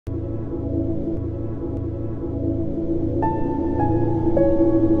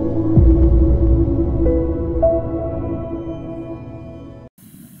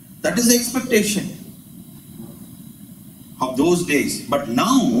That is the expectation of those days. But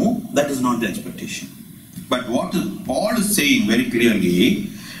now, that is not the expectation. But what Paul is saying very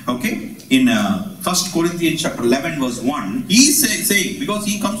clearly, okay, in 1 Corinthians chapter 11 verse 1, he is saying, because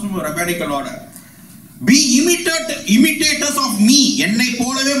he comes from a rabbinical order, be imitators of me. Ennai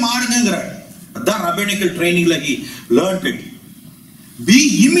polave maarunga. The rabbinical training like he learned it.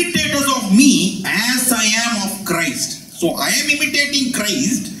 Be imitators of me as I am of Christ. So I am imitating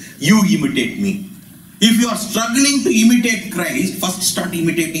Christ, you imitate me. If you are struggling to imitate Christ, first start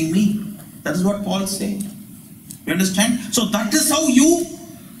imitating me. That is what Paul is saying. You understand? So that is how you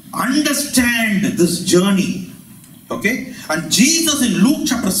understand this journey. Okay? And Jesus in Luke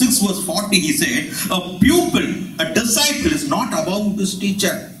chapter 6 verse 40, he said, a pupil, a disciple is not above his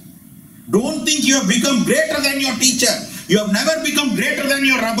teacher. Don't think you have become greater than your teacher. You have never become greater than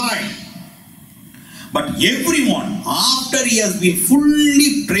your rabbi. But everyone, after he has been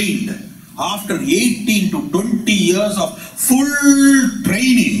fully trained, after 18 to 20 years of full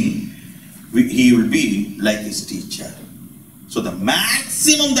training, he will be like his teacher. So the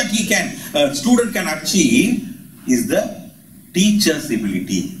maximum that a student can achieve is the teacher's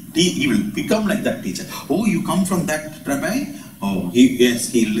ability. He will become like that teacher. Oh, you come from that rabbi? Oh, yes,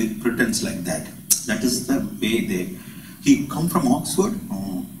 he pretends like that. That is the way he come from Oxford?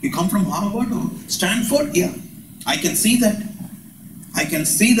 Oh, he come from Harvard or Stanford? Yeah, I can see that. I can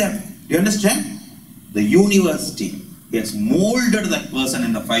see that. You understand? The university has molded that person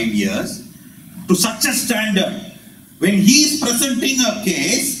in the 5 years to such a standard. When he is presenting a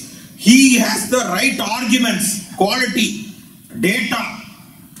case, he has the right arguments, quality, data,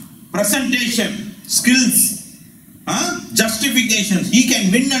 presentation, skills, justifications. He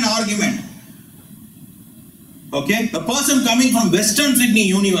can win an argument. Okay? The person coming from Western Sydney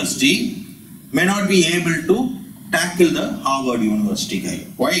University may not be able to tackle the Harvard University guy.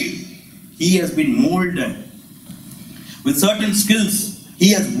 Why? He has been molded with certain skills.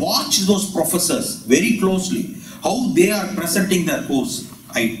 He has watched those professors very closely, how they are presenting their course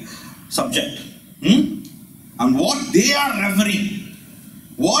subject, and what they are referring.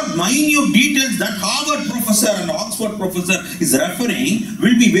 What minute details that Harvard professor and Oxford professor is referring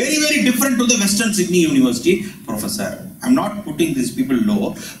will be very, very different to the Western Sydney University professor. I'm not putting these people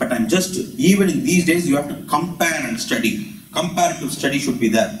low, but I'm just, even in these days, you have to compare and study. Comparative study should be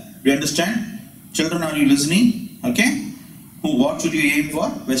there. Do you understand? Children, are you listening? Okay? What should you aim for?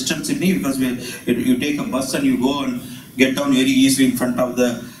 Western Sydney, because you take a bus and you go and get down very easily in front of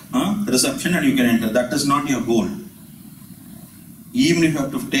the reception and you can enter. That is not your goal. Even if you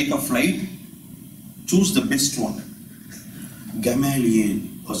have to take a flight, choose the best one. Gamaliel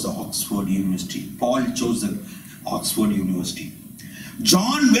was the Oxford University. Paul chose the Oxford University.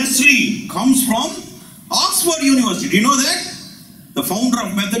 John Wesley comes from Oxford University. Do you know that? The founder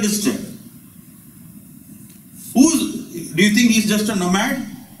of Methodist. Do you think he's just a nomad?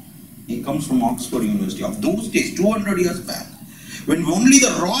 He comes from Oxford University. Of those days, 200 years back, when only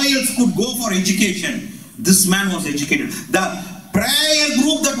the royals could go for education, this man was educated. The prayer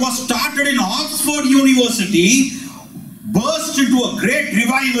group that was started in Oxford University burst into a great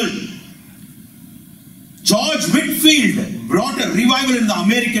revival. George Whitefield brought a revival in the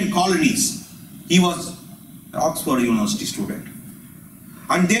American colonies. He was an Oxford University student.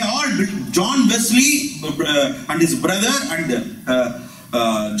 And they all, John Wesley and his brother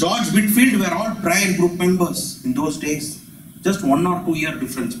and George Whitefield were all prayer group members in those days. Just 1 or 2 year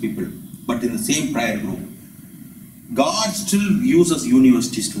difference people, but in the same prayer group. God still uses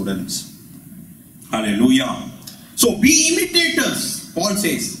university students. Hallelujah. So be imitators, Paul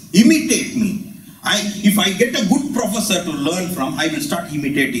says. Imitate me. If I get a good professor to learn from, I will start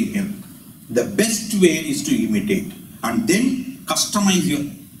imitating him. The best way is to imitate. And then customize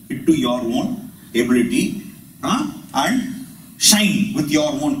it to your own ability and shine with your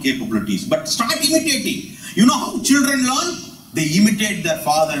own capabilities. But start imitating. You know how children learn? They imitate their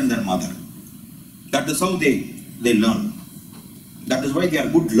father and their mother. That is how they learn. That is why they are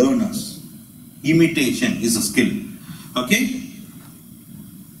good learners. Imitation is a skill. Okay?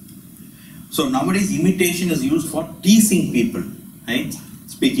 So nowadays imitation is used for teasing people. Right?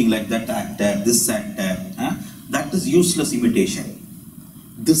 Speaking like that actor, this actor. That is useless imitation.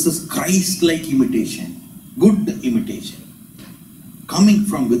 This is Christ-like imitation. Good imitation. Coming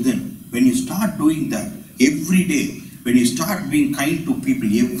from within. When you start doing that every day, when you start being kind to people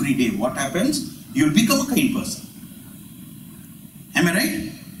every day, what happens? You will become a kind person. Am I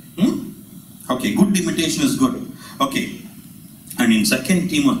right? Okay, good imitation is good. Okay. And in 2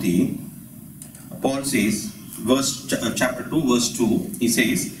 Timothy, Paul says, chapter 2, verse 2, he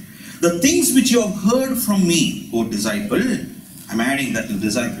says, the things which you have heard from me, O disciple, I'm adding that to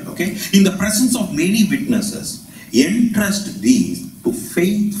disciple, okay? In the presence of many witnesses, entrust these to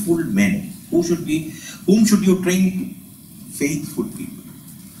faithful men. Whom should you train? Faithful people.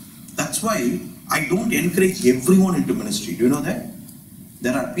 That's why I don't encourage everyone into ministry. Do you know that?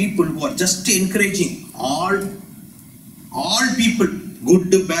 There are people who are just encouraging all people,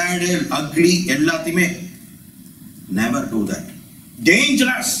 good, bad, ugly, ellatime. Never do that.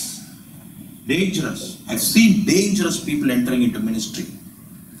 Dangerous. Dangerous. I've seen dangerous people entering into ministry.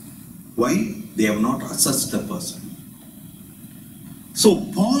 Why? They have not assessed the person. So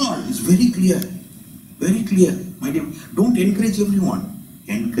Paul is very clear. Very clear. My dear, don't encourage everyone.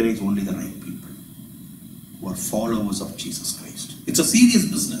 Encourage only the right people who are followers of Jesus Christ. It's a serious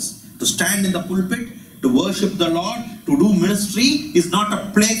business. To stand in the pulpit, to worship the Lord, to do ministry is not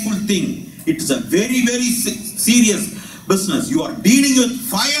a playful thing. It is a very, very serious business. You are dealing with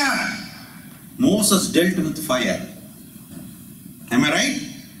fire. Moses dealt with fire. Am I right?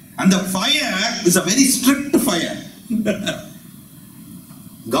 And the fire is a very strict fire.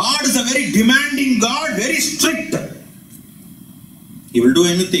 God is a very demanding God, very strict. He will do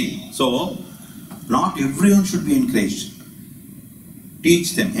anything. So, not everyone should be encouraged.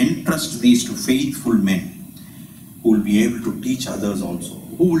 Teach them, entrust these to faithful men who will be able to teach others also,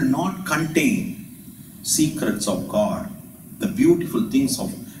 who will not contain secrets of God, the beautiful things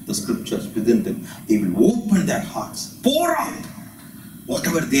of the scriptures within them. They will open their hearts, pour out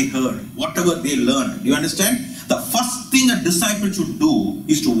whatever they heard, whatever they learned. Do you understand? The first thing a disciple should do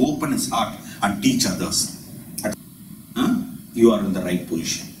is to open his heart and teach others. You are in the right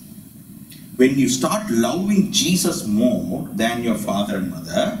position. When you start loving Jesus more than your father and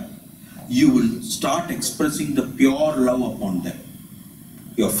mother, you will start expressing the pure love upon them.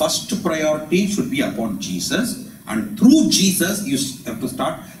 Your first priority should be upon Jesus, and through Jesus you have to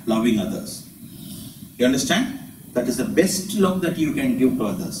start loving others. You understand? That is the best love that you can give to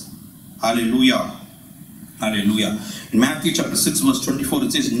others. Hallelujah. Hallelujah. In Matthew chapter 6 verse 24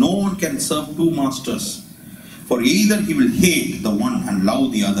 it says, no one can serve two masters. For either he will hate the one and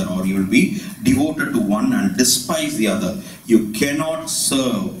love the other, or he will be devoted to one and despise the other. You cannot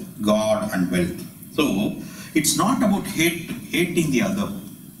serve God and wealth. So, it's not about hating the other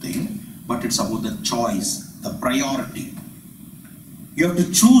thing, but it's about the choice, the priority. You have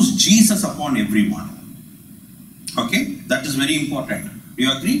to choose Jesus upon everyone. Okay? That is very important. Do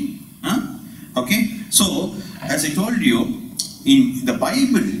you agree? Okay? So, as I told you, in the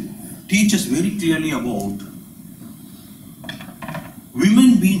Bible teaches very clearly about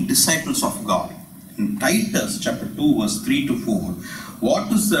women being disciples of God. In Titus chapter 2 verse 3 to 4, what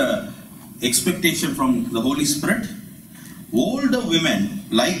is the expectation from the Holy Spirit? Older women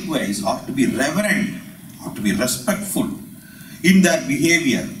likewise ought to be reverent, ought to be respectful in their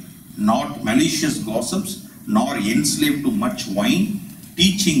behavior, not malicious gossips, nor enslaved to much wine,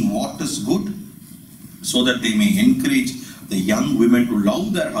 teaching what is good, so that they may encourage the young women to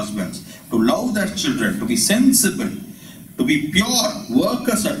love their husbands, to love their children, to be sensible, to be pure,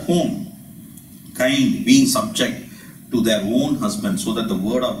 workers at home, kind, being subject to their own husbands, so that the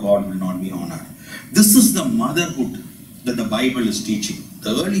word of God will not be honored. This is the motherhood that the Bible is teaching.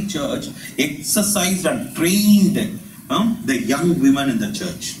 The early church exercised and trained the young women in the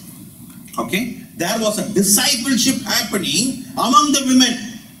church. Okay? There was a discipleship happening among the women.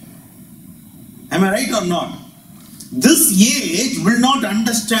 Am I right or not? This age will not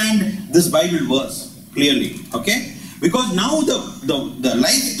understand this Bible verse clearly. Okay? Because now the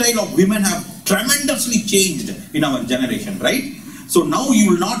lifestyle of women have tremendously changed in our generation, right? So now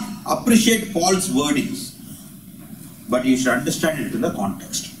you will not appreciate Paul's wordings, but you should understand it in the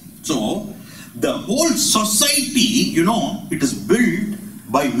context. So the whole society, it is built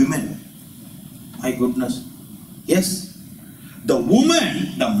by women. My goodness. Yes. The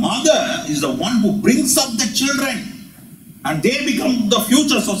woman, the mother, is the one who brings up the children, and they become the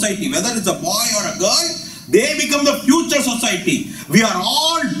future society. Whether it's a boy or a girl, they become the future society. We are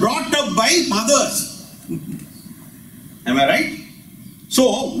all brought up by mothers. Am I right? So,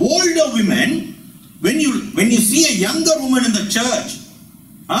 older women, when you see a younger woman in the church,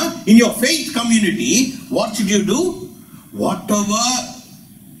 in your faith community, what should you do?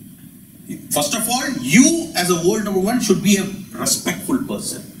 First of all, you as an older woman should be a respectful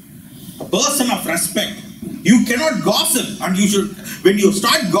person. A person of respect. You cannot gossip, and when you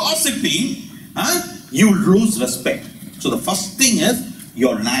start gossiping, you will lose respect. So the first thing is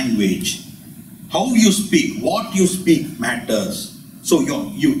your language. How you speak, what you speak matters. So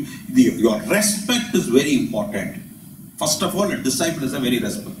your respect is very important. First of all, a disciple is a very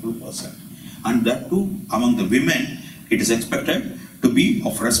respectful person. And that too, among the women, it is expected to be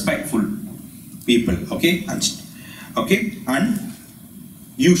of respectful people. Okay? Okay, and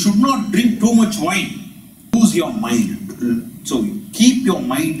you should not drink too much wine. Use your mind. So keep your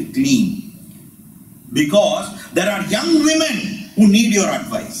mind clean, because there are young women who need your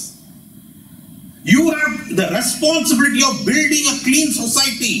advice. You have the responsibility of building a clean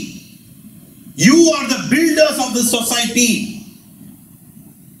society. You are the builders of the society.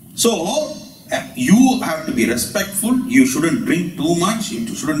 So you have to be respectful. You shouldn't drink too much. You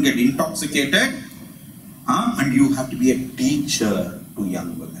shouldn't get intoxicated. And you have to be a teacher to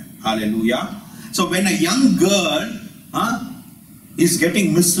young women. Hallelujah. So when a young girl is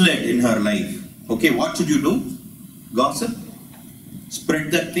getting misled in her life, okay, what should you do? Gossip?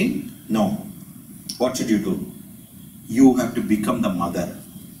 Spread that thing? No. What should you do? You have to become the mother.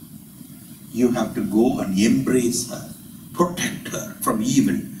 You have to go and embrace her, protect her from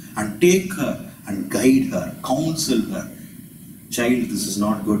evil, and take her and guide her, counsel her. Child, this is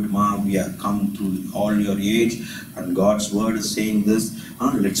not good, ma. We have come to all your age, and God's word is saying this.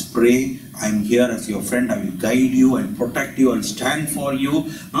 Let's pray. I'm here as your friend. I will guide you and protect you and stand for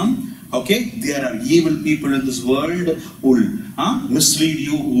you. Okay, there are evil people in this world who will mislead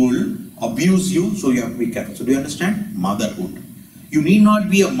you, who will abuse you. So you have to be careful. So do you understand? Motherhood. You need not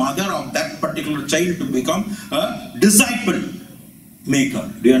be a mother of that particular child to become a disciple maker.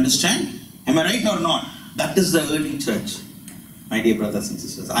 Do you understand? Am I right or not? That is the early church. My dear brothers and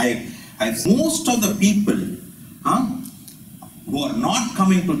sisters, most of the people who are not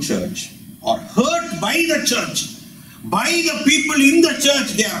coming to church are hurt by the church. By the people in the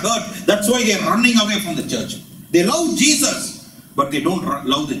church, they are hurt. That's why they are running away from the church. They love Jesus, but they don't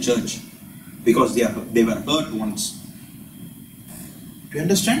love the church because they were hurt once. Do you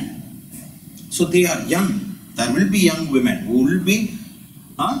understand? So they are young. There will be young women who will be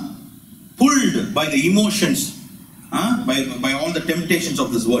pulled by the emotions, by all the temptations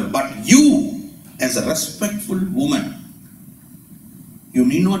of this world. But you, as a respectful woman, you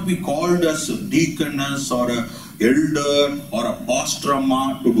need not be called as a deaconess or a elder or a pastor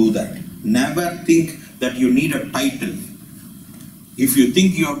to do that. Never think that you need a title. If you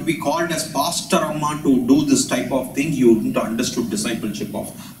think you have to be called as pastor to do this type of thing, you haven't understood discipleship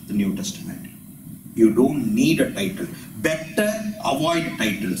of the New Testament. You don't need a title. Better avoid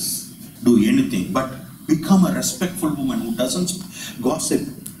titles. Do anything, but become a respectful woman who doesn't gossip,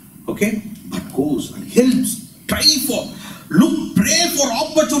 okay, but goes and helps. Pray for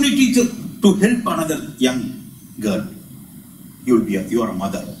opportunity to help another young girl. You are a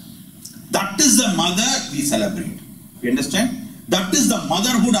mother. That is the mother we celebrate. You understand? That is the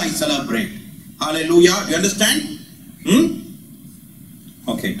motherhood I celebrate. Hallelujah. You understand?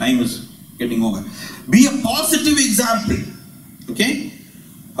 Okay, time is getting over. Be a positive example. Okay?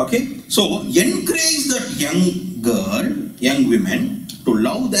 Okay? So, encourage that young women to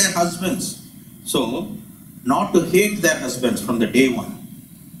love their husbands. So, not to hate their husbands from the day one.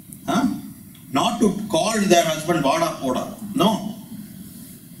 Not to call their husband vada poda. No.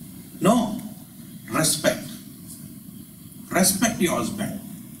 No. Respect. Respect your husband.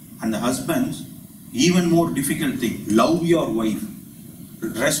 And the husbands, even more difficult thing, love your wife.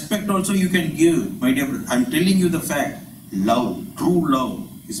 Respect also you can give, my dear brother. I'm telling you the fact. Love, true love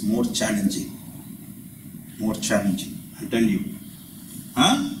is more challenging. More challenging. I'll tell you.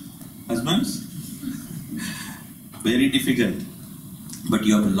 Husbands? Very difficult. But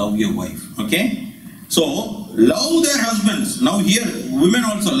you have to love your wife. Okay? So, love their husbands. Now here, women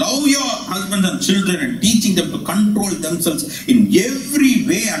also love your husbands and children and teaching them to control themselves in every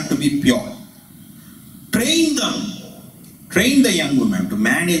way and to be pure. Train them. Train the young women to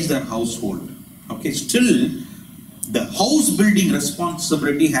manage their household. Okay? Still, the house building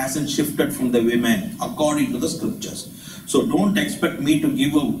responsibility hasn't shifted from the women according to the scriptures. So don't expect me to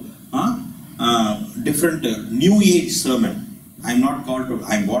give a different new age sermon. I'm not called to.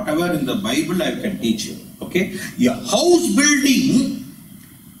 I'm whatever in the Bible I can teach you. Okay? Your house building,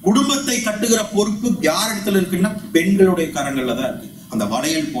 குடும்பத்தை கட்டுகிற பொறுப்பு யார் இடத்துல இருக்குன்னா பெண்களுடைய கரங்கள்ல தான் இருக்கு. அந்த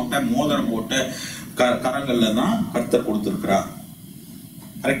வளையல் போட்ட மோதிரம் போட்ட கரங்கள்ல தான் கர்த்தர் கொடுத்திருக்கிறார்.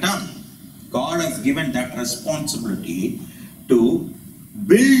 கரெக்டா? God has given that responsibility to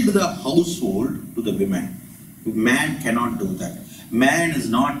build the household to the women. Man cannot do that. Man is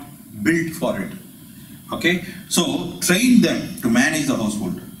not built for it. Okay? So, train them to manage the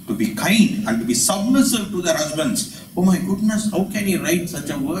household, to be kind and to be submissive to their husbands. Oh my goodness, how can you write such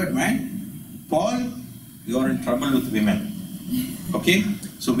a word, man? Paul, you are in trouble with women. Okay?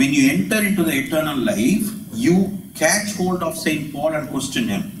 So, when you enter into the eternal life, you catch hold of Saint Paul and question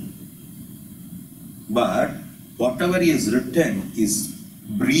him. But whatever he has written is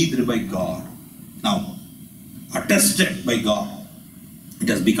breathed by God. Now, attested by God. It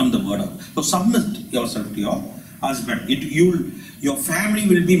has become the word of. So submit yourself to your husband. Your family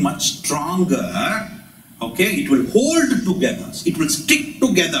will be much stronger. Okay, it will hold together. It will stick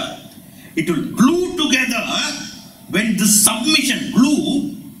together. It will glue together when this submission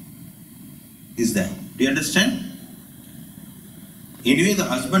glue is there. Do you understand? Anyway, the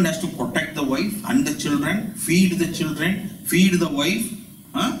husband has to protect the wife and the children, feed the wife,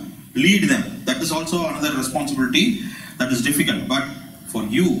 lead them. That is also another responsibility that is difficult. But for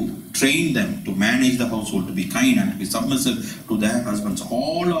you, train them to manage the household, to be kind and to be submissive to their husbands.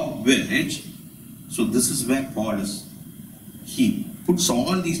 All of which, so this is where Paul is. He puts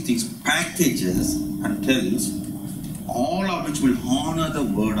all these things, packages, and tells all of which will honor the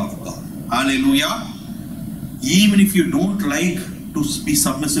word of God. Hallelujah. Even if you don't like to be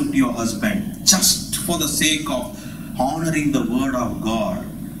submissive to your husband, just for the sake of honoring the word of God,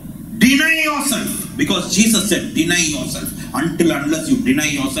 deny yourself. Because Jesus said, deny yourself. Unless you deny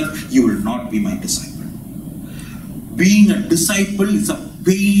yourself, you will not be my disciple. Being a disciple is a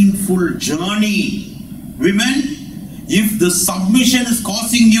painful journey. Women, if the submission is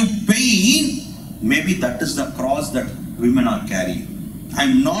causing you pain, maybe that is the cross that women are carrying. I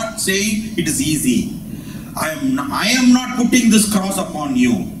am not saying it is easy. I am not putting this cross upon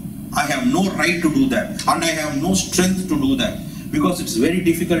you. I have no right to do that. And I have no strength to do that. Because it's very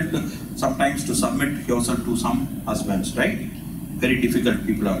difficult sometimes to submit yourself to some husbands, right? Very difficult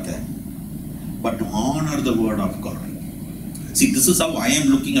people are there. But to honor the word of God. See, this is how I am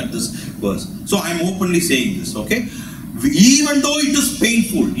looking at this verse. So I am openly saying this, okay? Even though it is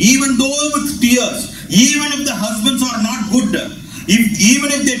painful, even though with tears, even if the husbands are not good,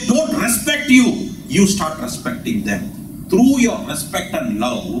 even if they don't respect you, you start respecting them. Through your respect and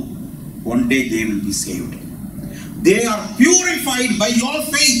love, one day they will be saved. They are purified by your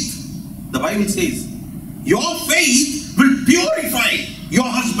faith. The Bible says, your faith will purify your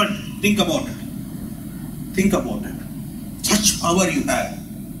husband. Think about it. Think about it. Such power you have.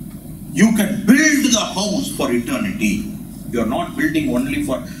 You can build the house for eternity. You are not building only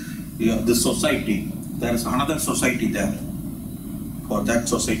for this society. There is another society there. For that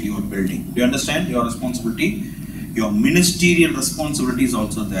society you are building. Do you understand your responsibility? Your ministerial responsibility is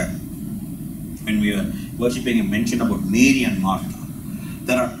also there. When we were worshipping, I mentioned about Mary and Martha.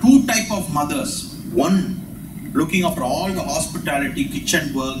 There are two types of mothers. One, looking after all the hospitality,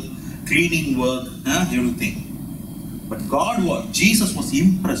 kitchen work, cleaning work, everything. But Jesus was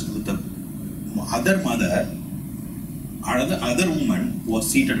impressed with the other mother, other woman who was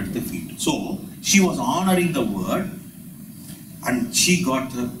seated at the feet. So, she was honoring the word and she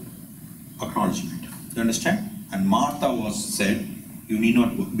got the acknowledgement. You understand? And Martha was said, you need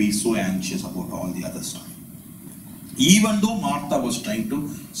not be so anxious about all the other stuff. Even though Martha was trying to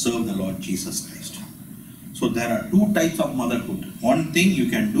serve the Lord Jesus Christ. So there are two types of motherhood. One thing, you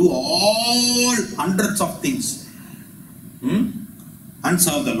can do all hundreds of things and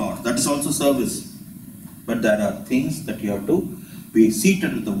serve the Lord. That is also service. But there are things that you have to be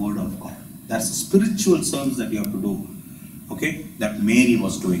seated with the word of God. That's a spiritual service that you have to do. Okay, that Mary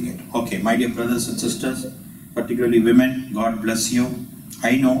was doing it. Okay, my dear brothers and sisters, particularly women, God bless you.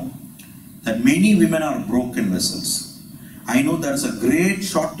 I know that many women are broken vessels. I know there is a great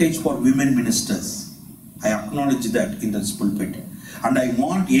shortage for women ministers. I acknowledge that in this pulpit. And I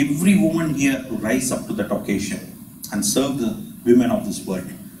want every woman here to rise up to that occasion and serve the women of this world,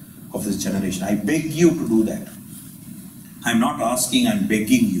 of this generation. I beg you to do that. I'm not asking, I'm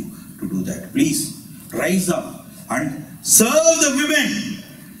begging you to do that. Please rise up and serve the women.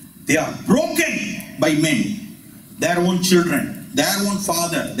 They are broken by men. Their own children, their own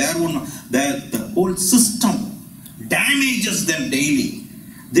father, the whole system damages them daily.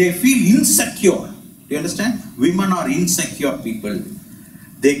 They feel insecure. Do you understand? Women are insecure people.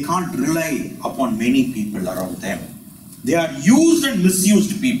 They can't rely upon many people around them. They are used and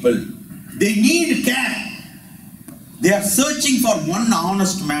misused people. They need care. They are searching for one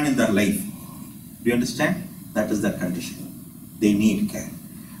honest man in their life. Do you understand? That is their condition. They need care.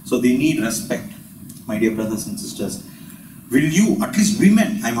 So they need respect. My dear brothers and sisters, will you, at least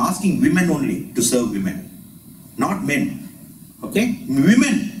women, I'm asking women only to serve women, not men. Okay?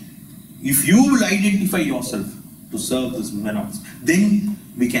 Women, if you will identify yourself to serve this women, then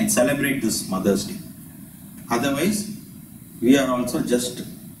we can celebrate this Mother's Day. Otherwise, we are also just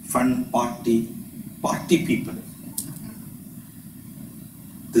fun party people.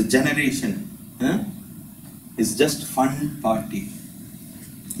 The generation is just fun party.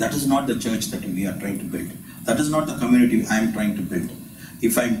 That is not the church that we are trying to build. That is not the community I am trying to build.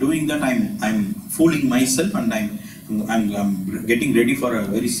 If I am doing that, I'm fooling myself and I'm getting ready for a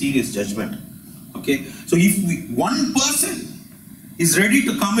very serious judgment. Okay? So if one person is ready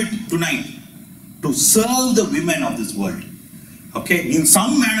to commit tonight to serve the women of this world. Okay, in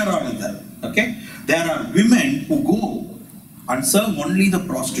some manner or other. Okay, there are women who go and serve only the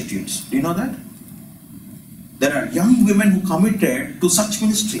prostitutes. Do you know that? There are young women who committed to such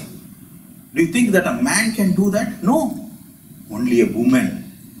ministry. Do you think that a man can do that? No. Only a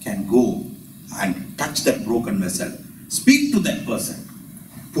woman can go and touch that broken vessel, speak to that person,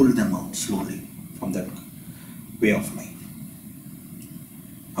 pull them out slowly from that way of life.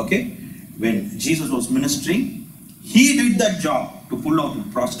 Okay? When Jesus was ministering, he did that job to pull out the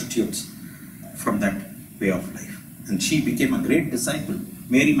prostitutes from that way of life. And she became a great disciple.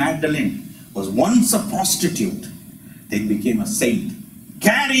 Mary Magdalene was once a prostitute, then became a saint.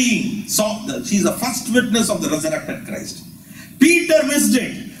 Carrying, she's the first witness of the resurrected Christ. Peter missed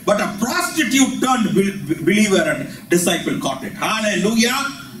it, but a prostitute turned believer and disciple caught it. Hallelujah!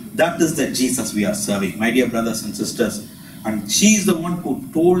 That is the Jesus we are serving, my dear brothers and sisters. And she is the one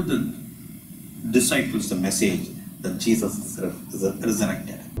who told the disciples the message that Jesus is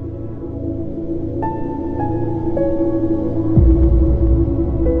resurrected.